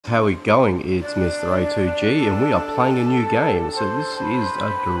how we going? It's Mr. A2G and we are playing a new game. So this is a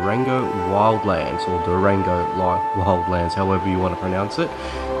Durango Wildlands, or Durango Wildlands, however you want to pronounce it.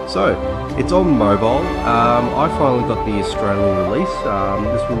 So it's on mobile. I finally got the Australian release.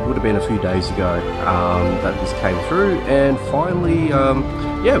 This would have been a few days ago that this came through, and finally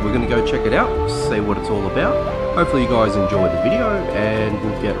yeah, we're going to go check it out, see what it's all about. Hopefully you guys enjoy the video and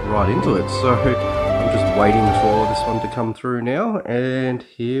we'll get right into it. So I'm just waiting for this one to come through now, and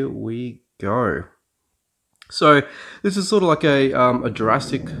here we go. So this is sort of like a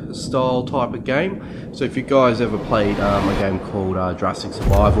Jurassic style type of game. So if you guys ever played a game called Jurassic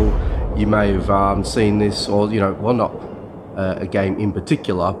Survival, you may have seen this, or well, not a game in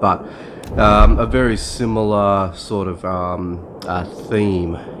particular, but a very similar sort of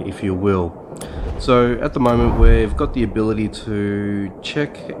theme, if you will. So at the moment we've got the ability to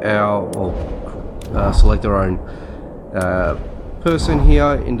check our, or select our own person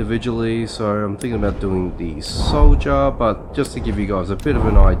here individually. So I'm thinking about doing the soldier, but just to give you guys a bit of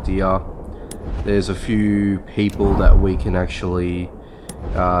an idea, there's a few people that we can actually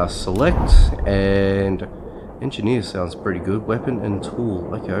select, and engineer sounds pretty good. Weapon and tool,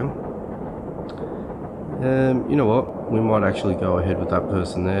 okay. You know what, we might actually go ahead with that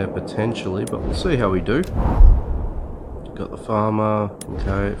person there potentially, but we'll see how we do. Got the farmer,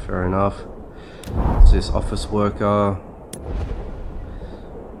 okay, fair enough. What's this, office worker?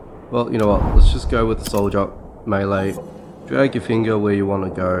 Well, you know what, let's just go with the soldier. Melee, drag your finger where you want to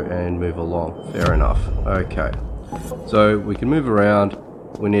go and move along. Fair enough. Okay, so we can move around.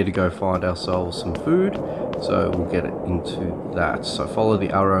 We need to go find ourselves some food, so we'll get it into that. So follow the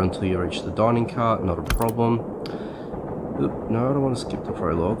arrow until you reach the dining cart, not a problem. Oop, no, I don't want to skip the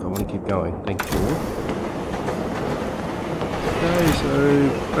prologue, I want to keep going. Thank you. Okay,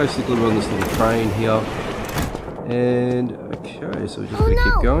 so basically we're on this little train here. And okay, so we're just gonna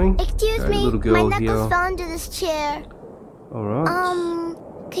keep going. Excuse me, little girl my knuckles here. fell into this chair. Alright.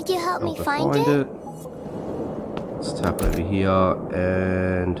 Could you help me find it? Let's tap over here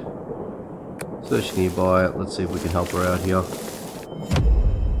and search nearby. Let's see if we can help her out here.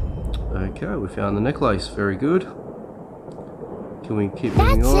 Okay, we found the necklace. Very good. Can we keep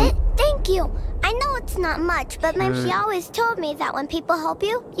moving on? That's it. Thank you. I know it's not much, but she always told me that when people help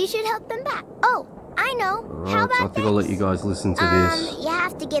you, you should help them back. Oh, I know. Right, how about so I think I'll let you guys listen to this. You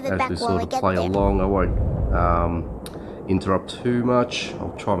have to give it as back we while sort we of get play there. along. I won't interrupt too much.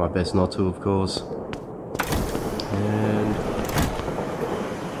 I'll try my best not to, of course. And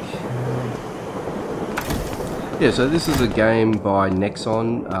yeah, so this is a game by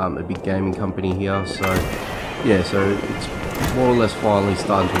Nexon, a big gaming company here. So yeah, so it's more or less finally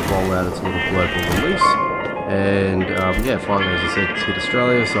starting to roll out its little global release. And yeah, finally, as I said, it's hit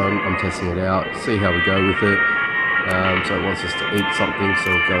Australia, so I'm testing it out, see how we go with it. So it wants us to eat something,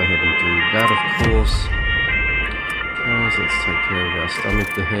 so we'll go ahead and do that, of course. Okay, so let's take care of our stomach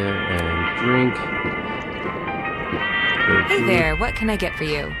there and drink. Hey there, what can I get for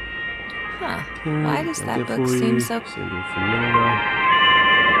you? Huh, why does that book seem so...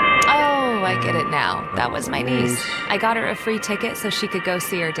 Oh, I get it now. That was my niece. I got her a free ticket so she could go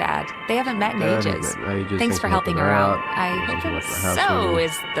see her dad. They haven't met in ages. Thanks for helping her out. I hope it was... So,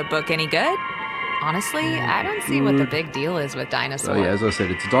 is the book any good? Honestly, I don't see what the big deal is with Dinosaur. So yeah, as I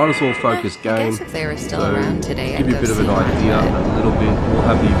said, it's a dinosaur-focused game. I guess if they were still around today, give you a bit of an idea, a little bit. We'll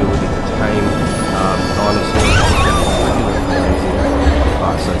have the ability to tame dinosaurs.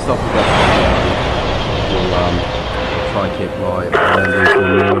 So stuff like that. We'll try and keep my eye on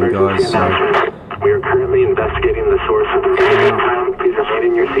these moving, guys. So we are currently investigating the source of the spacetime. Please remain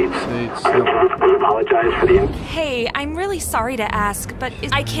in your seats. We apologize for the... Hey, I'm really sorry to ask, but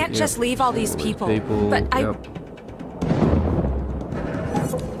I can't just leave all these people. But Back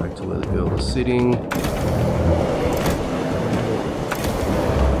to where the girl was sitting.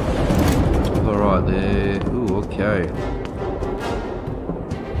 Alright there. Ooh, okay.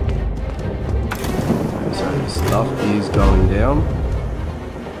 So stuff is going down.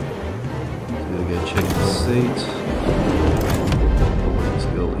 So we're gonna go check the seat. This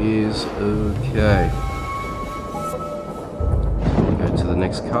girl is okay. So we'll go to the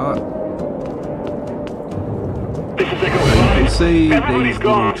next cart. So you can see these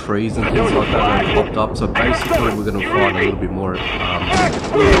little trees and things like that that popped up. So basically we're gonna find a little bit more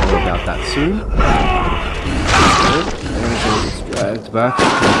about that soon. And so it's dragged back.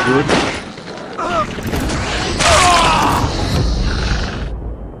 That's good.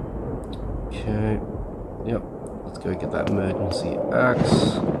 Okay, yep, let's go get that emergency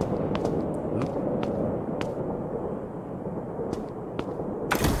axe.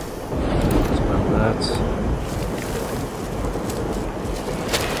 Let's grab that.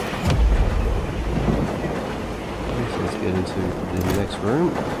 into the next room.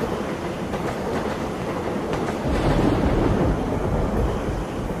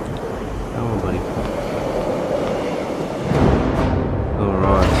 Come on, buddy.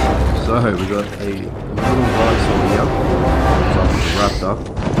 Alright, so we got a little dinosaur here. It's like a raptor.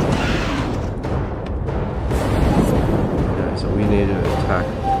 Okay, so we need to attack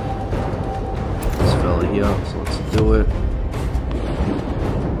this fella here, so let's do it.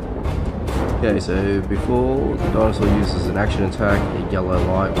 Okay, so before the dinosaur uses an action attack, a yellow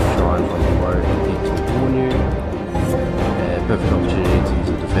light will shine from below and hit to warn you. And perfect opportunity to use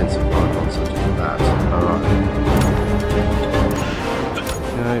a defensive icon such as that. Alright.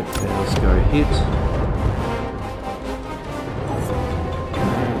 Okay, now let's go hit.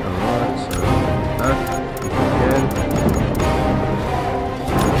 Alright, so back again.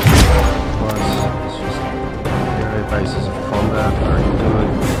 Nice. It's just basis of combat, very good.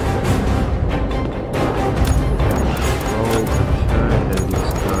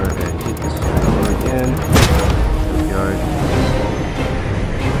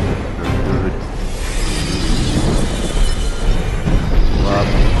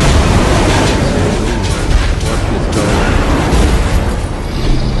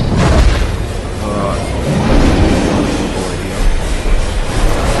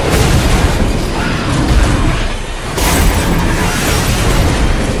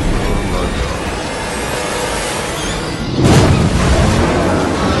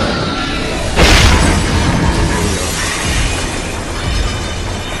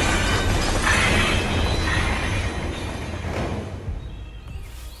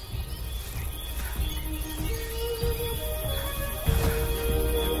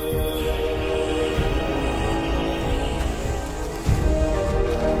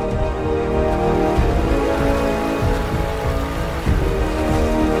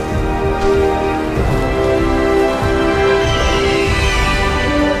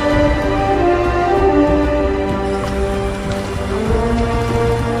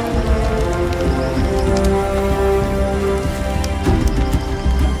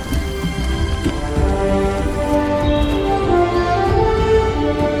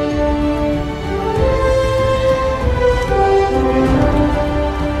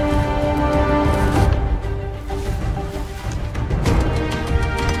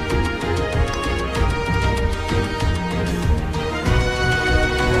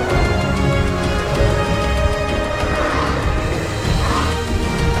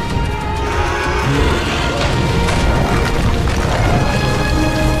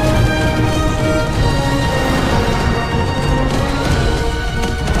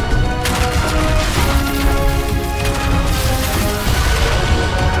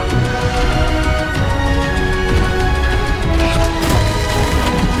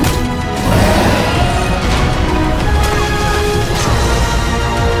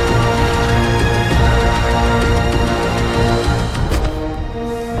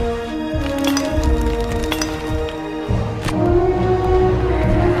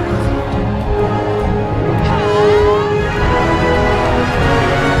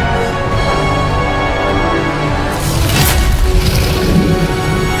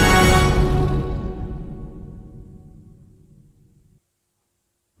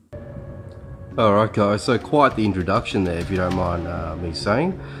 Alright guys, so quite the introduction there if you don't mind me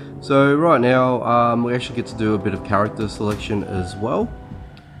saying. So right now we actually get to do a bit of character selection as well.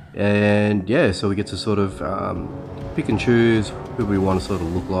 And yeah, so we get to sort of pick and choose who we want to sort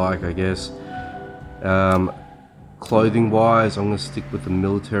of look like, I guess. Clothing wise, I'm going to stick with the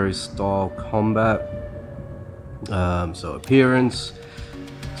military style combat. So appearance,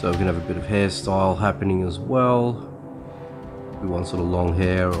 so we can have a bit of hairstyle happening as well. We want sort of long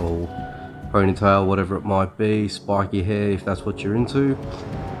hair or ponytail, whatever it might be, spiky hair if that's what you're into.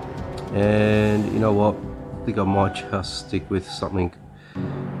 And you know what, I think I might just stick with something,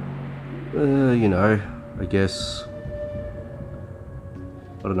 you know, I guess,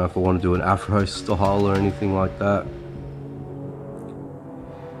 I don't know if I want to do an afro style or anything like that.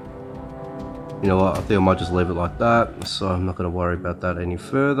 You know what, I think I might just leave it like that, so I'm not going to worry about that any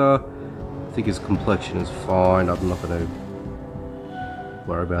further. I think his complexion is fine, I'm not going to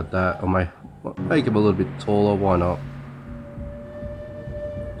worry about that. I may make him a little bit taller, why not?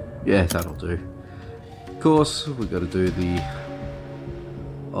 Yeah, that'll do. Of course, we've got to do the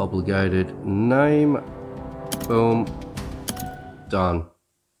obligated name. Boom. Done.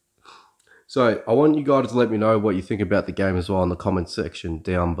 So I want you guys to let me know what you think about the game as well in the comment section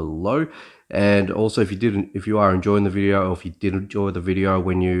down below. And also, if you are enjoying the video, or if you did enjoy the video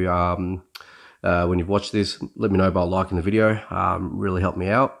when you've watched this, let me know by liking the video. Really help me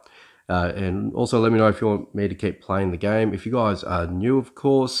out. And also let me know if you want me to keep playing the game. If you guys are new, of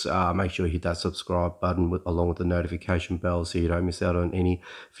course, make sure you hit that subscribe button along with the notification bell so you don't miss out on any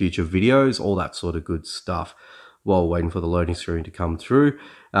future videos, all that sort of good stuff, while waiting for the loading screen to come through.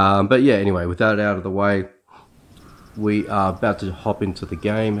 But yeah, anyway, with that out of the way, we are about to hop into the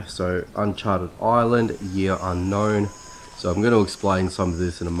game. So Uncharted Island, year unknown. So I'm going to explain some of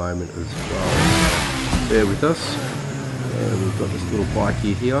this in a moment as well. Bear with us. And we've got this little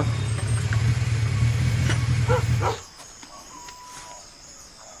bikey here.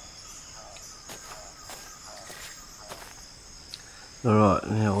 Alright,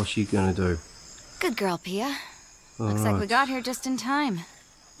 now what's she gonna do? Good girl, Pia. Looks like we got here just in time.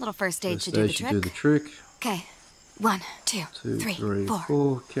 Little first aid should do the trick. Okay. 1, 2, 3, 4.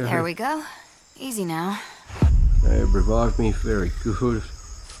 Okay. There we go. Easy now. They revived me. Very good.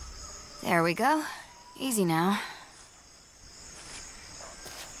 There we go. Easy now.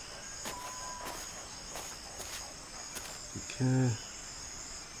 Okay.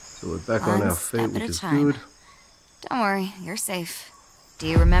 So we're back on our feet, which is good. Don't worry, you're safe. Do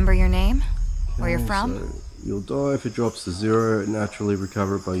you remember your name? Where you're from? So you'll die if it drops to 0. Naturally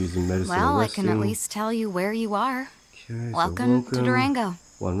recover it by using medicine. Well, I can at least tell you where you are. Okay, welcome to Durango.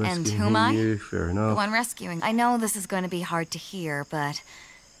 One rescuing and who am I? You, fair enough. The one rescuing. I know this is going to be hard to hear, but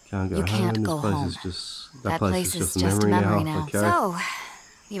you can't go home. That place is just a memory now. Okay. So,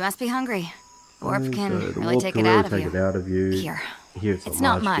 you must be hungry. The warp can really take it out of you. Here. It's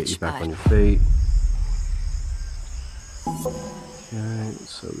not much, get you back but... on your feet. Okay,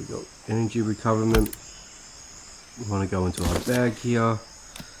 so we got energy recoverment. We want to go into our bag here,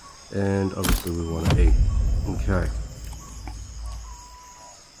 and obviously we want to eat. Okay.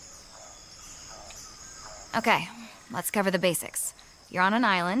 Okay, let's cover the basics. You're on an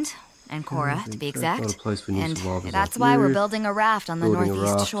island, Ancora to be exact, not a place for new and survivors that's like why you. we're building a raft on the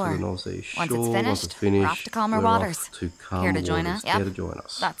northeast shore. Once it's finished, we're off to calmer waters. Here to join us? Yep,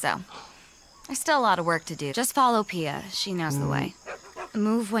 thought so. There's still a lot of work to do. Just follow Pia. She knows the way.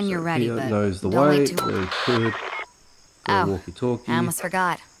 Move when you're ready, Pia but knows the don't way. wait too long. Good. Oh, walkie-talkie. I almost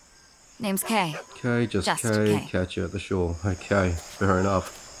forgot. Name's Kay. Okay, just Kay. Kay. Catch you at the shore. Okay, fair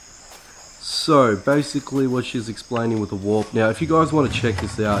enough. So, basically what she's explaining with the warp. Now, if you guys want to check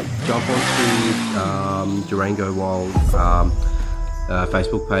this out, jump onto Durango Wild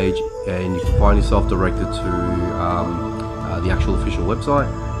Facebook page, and you can find yourself directed to the actual official website.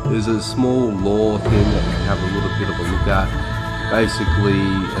 There's a small lore thing that you can have a little bit of a look at. Basically,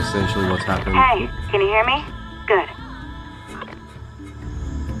 essentially what's happened. Hey, can you hear me? Good.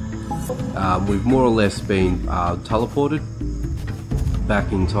 We've more or less been teleported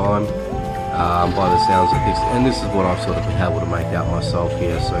back in time by the sounds of this, and this is what I've sort of been able to make out myself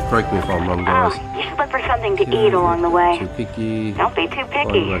here, so correct me if I'm wrong, guys. Oh, you should look for something to eat along the way. Too picky. Don't be too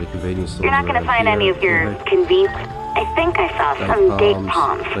picky. You're not going to find any of your convenience. I think I saw some date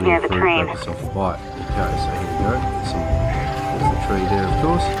palms near the train. Okay, so here we go. There's the tree there, of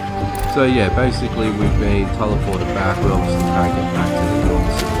course. So yeah, basically we've been teleported back. We obviously can't get back to the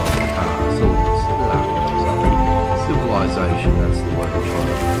normal civilization. That's the word I'm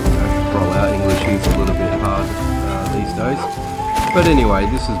trying to throw out. English is a little bit hard these days. But anyway,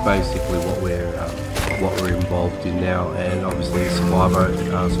 this is basically what we're involved in now, and obviously survival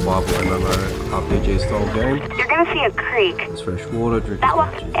MMO RPG style game. You're gonna see a creek. There's fresh water, drink that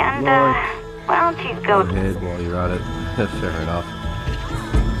one, and why don't you go ahead while you're at it. Fair enough.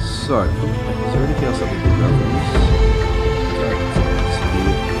 So, is there anything else that we can go with this?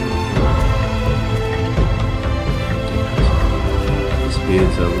 This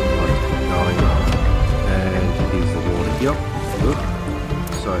beard's a going, and here's the water here. Good.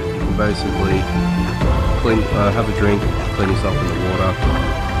 So you can basically have a drink, clean yourself in the water,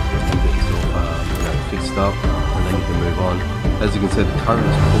 and get yourself fixed up, and then you can move on. As you can see, the current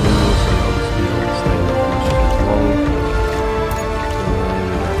is pulling you, so obviously you want to stay there for much long.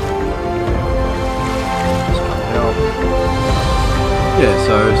 Yeah,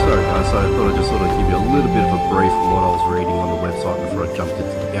 so sorry guys, so I thought I'd just sort of give you a little bit of a brief on what I was reading on the website before I jumped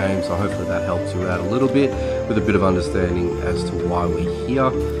into the game, so hopefully that helps you out a little bit with a bit of understanding as to why we're here,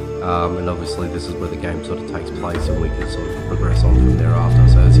 and obviously this is where the game sort of takes place and we can sort of progress on from thereafter.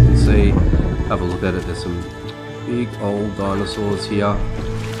 So as you can see, have a look at it, there's some big old dinosaurs here,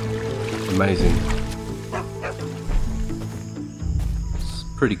 amazing, it's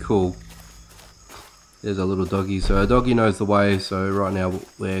pretty cool. There's a little doggy, so our doggy knows the way, so right now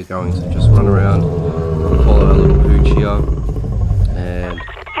we're going to just run around, follow our little pooch here, and...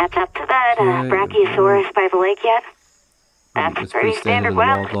 Catch up to that Brachiosaurus by the lake yet? That's pretty standard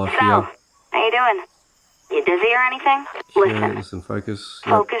wildlife here. How you doing? You dizzy or anything? Okay, listen, focus.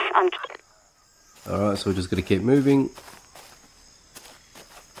 Yep. Focus on... Alright, so we're just going to keep moving.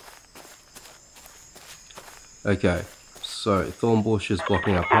 Okay, so thorn bush is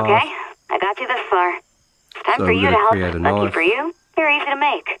blocking our path. Okay, I got you this far. It's time for you to help. Lucky for you, they're easy to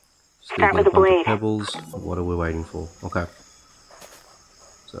make. Start with a blade. Pebbles. What are we waiting for? Okay.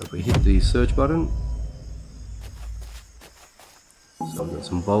 So if we hit the search button. So we've got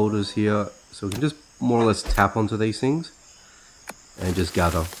some boulders here. So we can just more or less tap onto these things and just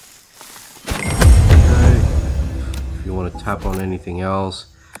gather. Okay. If you want to tap on anything else.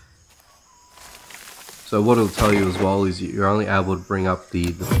 So what it'll tell you as well is you're only able to bring up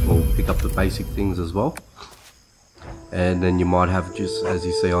or pick up the basic things as well. And then you might have, just as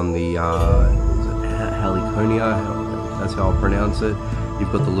you see on the heliconia, that's how I'll pronounce it.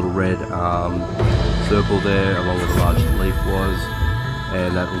 You've got the little red circle there along where the large leaf was,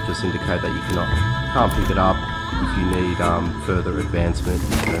 and that will just indicate that you can't pick it up if you need further advancement in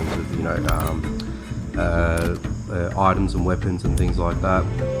terms of, you know, items and weapons and things like that.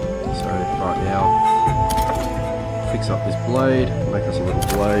 So right now, fix up this blade, make us a little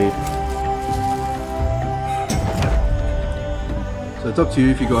blade. So it's up to you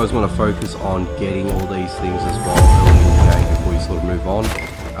if you guys want to focus on getting all these things as well early in the game before you sort of move on.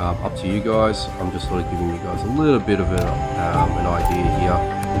 Up to you guys. I'm just sort of giving you guys a little bit of an idea here,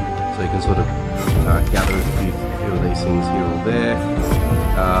 so you can sort of gather a few of these things here or there.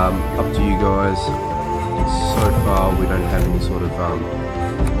 Up to you guys. So far we don't have any sort of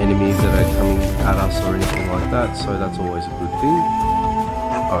enemies that are coming at us or anything like that, so that's always a good thing.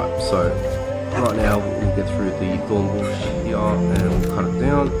 Alright, so right now we'll get through the thorn bush here and we'll cut it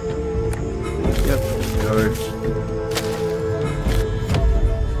down. Yep, there we go.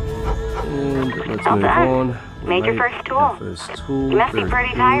 And let's move on. Made your first tool. You must be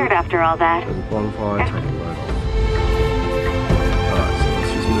pretty tired after all that. So the bonfire, take a load off. Alright, so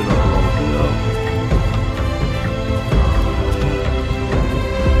let's just move up along here.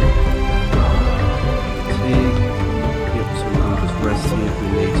 Yep, so we'll just rest here if we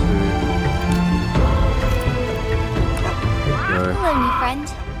need to. Hello, new friend.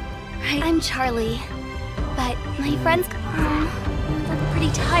 I'm Charlie, but my friends look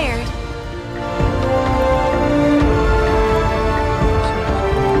pretty tired.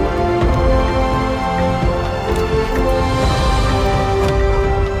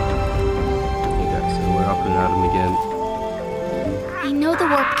 Okay, so we're up and at them again. I know the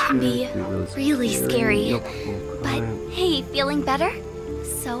warp can be really scary, Yep. but hey, feeling better?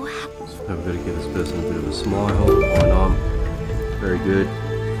 So happy. So we've got to give this person a bit of a smile. Why not? Very good.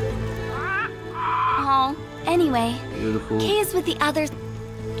 Oh, anyway, Beautiful. Kay is with the others.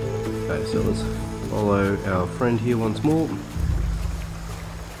 Okay, so let's follow our friend here once more. Is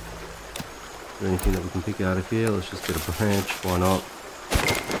there anything that we can pick out of here? Let's just get a branch. Why not?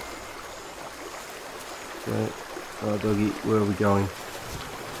 Okay. Alright, doggy, where are we going?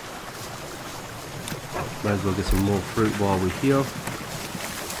 Might as well get some more fruit while we're here.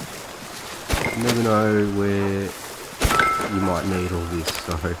 You never know where you might need all this,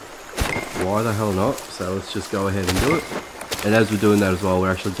 so why the hell not? So let's just go ahead and do it. And as we're doing that as well,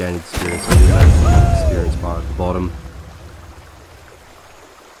 we're actually gaining experience. So that's the experience bar at the bottom.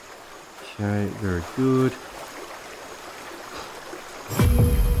 Okay, very good.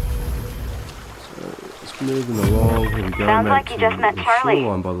 So just moving along. Here we go. Sounds like you just met Charlie.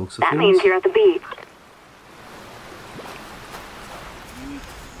 By the looks of That things. means you're at the beach.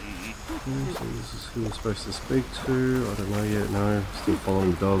 Okay, so this is who we're supposed to speak to. I don't know yet. No, still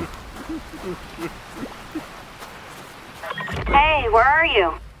following the dog. Hey, where are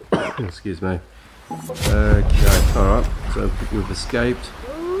you? Excuse me. Okay, alright. So we've escaped.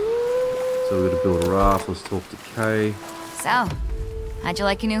 So we're going to build a raft. Let's talk to Kay. So, how'd you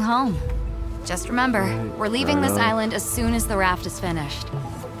like your new home? Just remember, we're leaving this island as soon as the raft is finished.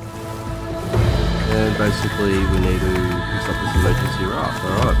 And basically we need to fix up this emergency raft,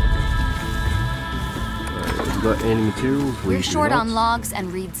 alright. Have we got any materials? We're short on logs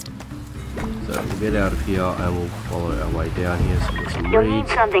and reeds. So we'll get out of here and we'll follow our way down here. So we've got some You'll reeds.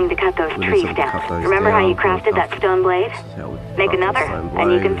 need something to cut those trees down. Remember how you crafted that stone blade? Make another,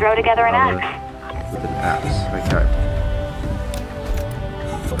 and you can throw together an axe. With an axe, okay.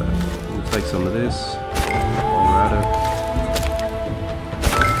 So we'll take some of this while we're at it.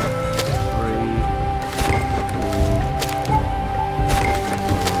 3, 4, 5.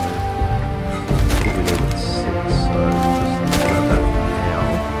 I think we need 6, so just grab that now.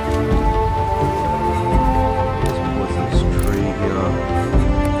 What's this tree here?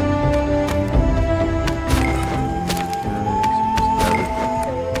 Okay, so just grab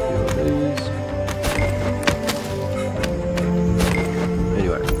a few of these.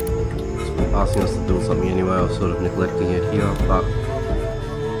 asking us to build something anyway. I was sort of neglecting it here, but so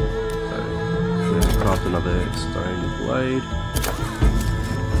we're going to craft another stone blade.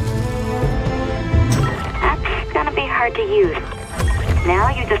 That's gonna be hard to use. Now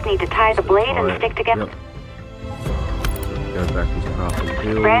you just need to tie the blade and stick together. Yep. Go back into craft and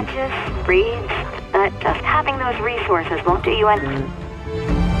build. Branches, reeds, but just having those resources won't do you any.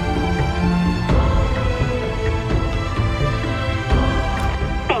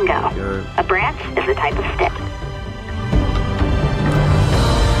 Bingo. A branch is a type of stick.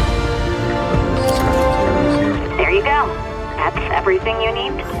 There you go. That's everything you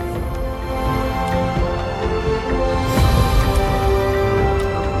need.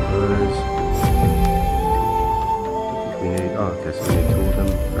 Okay, so we need 2 of them,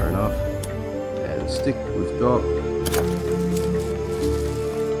 fair enough. And stick we've got.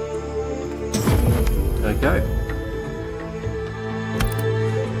 Okay.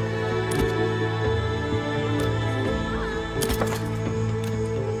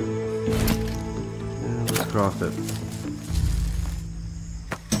 And let's craft it.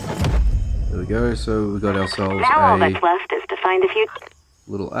 There we go, so we've got ourselves now all that's left is to find a few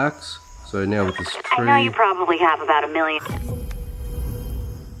little axe. So now with this tree, I know you probably have about 1 million.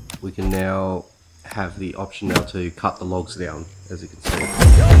 We can now have the option now to cut the logs down, as you can see.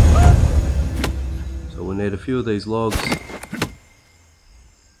 So we'll need a few of these logs.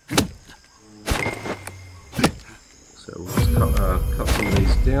 So we'll just cut some of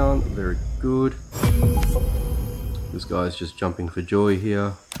these down. Very good. This guy's just jumping for joy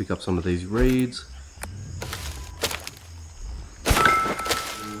here. Pick up some of these reeds.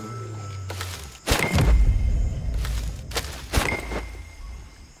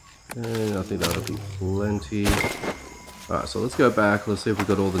 And I think that'll be plenty. Alright, so let's go back. Let's see if we've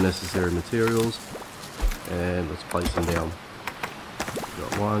got all the necessary materials. And let's place them down. We've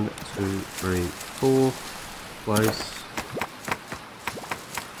got 1, 2, 3, 4. Place.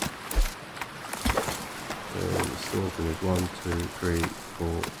 And we're still going to 1, 2, 3,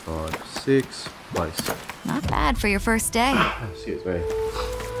 4, 5, 6. Place. Not bad for your first day. Excuse me.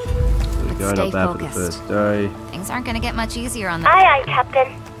 There we go, not bad for the first day. Things aren't going to get much easier on the... Aye, aye,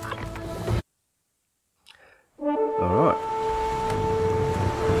 Captain. Alright.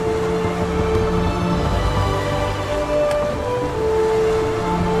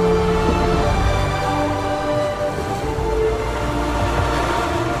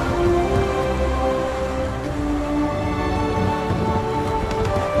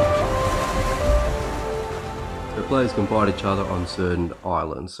 The players can fight each other on certain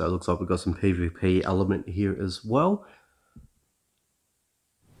islands, so it looks like we've got some PvP element here as well.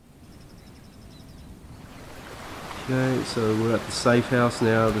 Okay, so we're at the safe house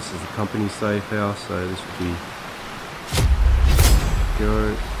now. This is the company safe house, so this would be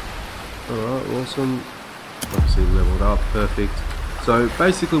go. Alright, awesome. Obviously leveled up, perfect. So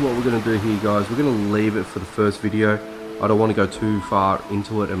basically what we're going to do here, guys, we're going to leave it for the first video. I don't want to go too far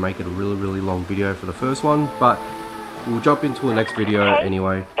into it and make it a really long video for the first one, but we'll jump into the next video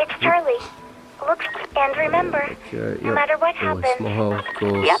anyway. It's Charlie. Look and remember, no matter what happens. Smile, of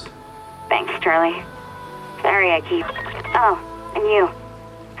course. Yep. Thanks, Charlie. Sorry I keep... Oh, and you.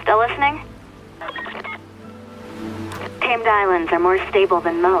 Still listening? Tamed islands are more stable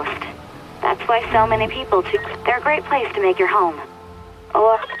than most. That's why so many people choose... They're a great place to make your home.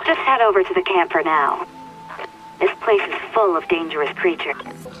 Or just head over to the camp for now. This place is full of dangerous creatures.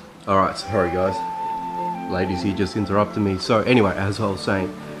 Alright, sorry guys. Ladies here just interrupted me. So anyway, as I was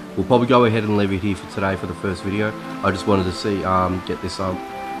saying, we'll probably go ahead and leave it here for today for the first video. I just wanted to see, get this up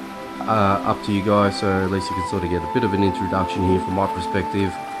to you guys, so at least you can sort of get a bit of an introduction here from my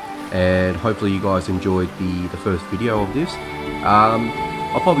perspective, and hopefully you guys enjoyed the first video of this.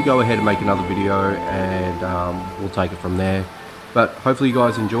 I'll probably go ahead and make another video, and we'll take it from there. But hopefully you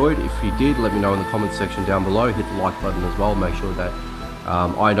guys enjoyed. If you did, let me know in the comment section down below. Hit the like button as well. Make sure that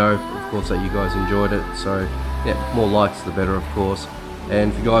I know, of course, that you guys enjoyed it. So yeah, more likes the better, of course.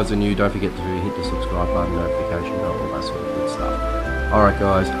 And if you guys are new, don't forget to hit the subscribe button, notification bell, all that sort of good stuff. Alright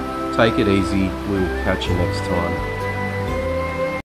guys, take it easy. We'll catch you next time.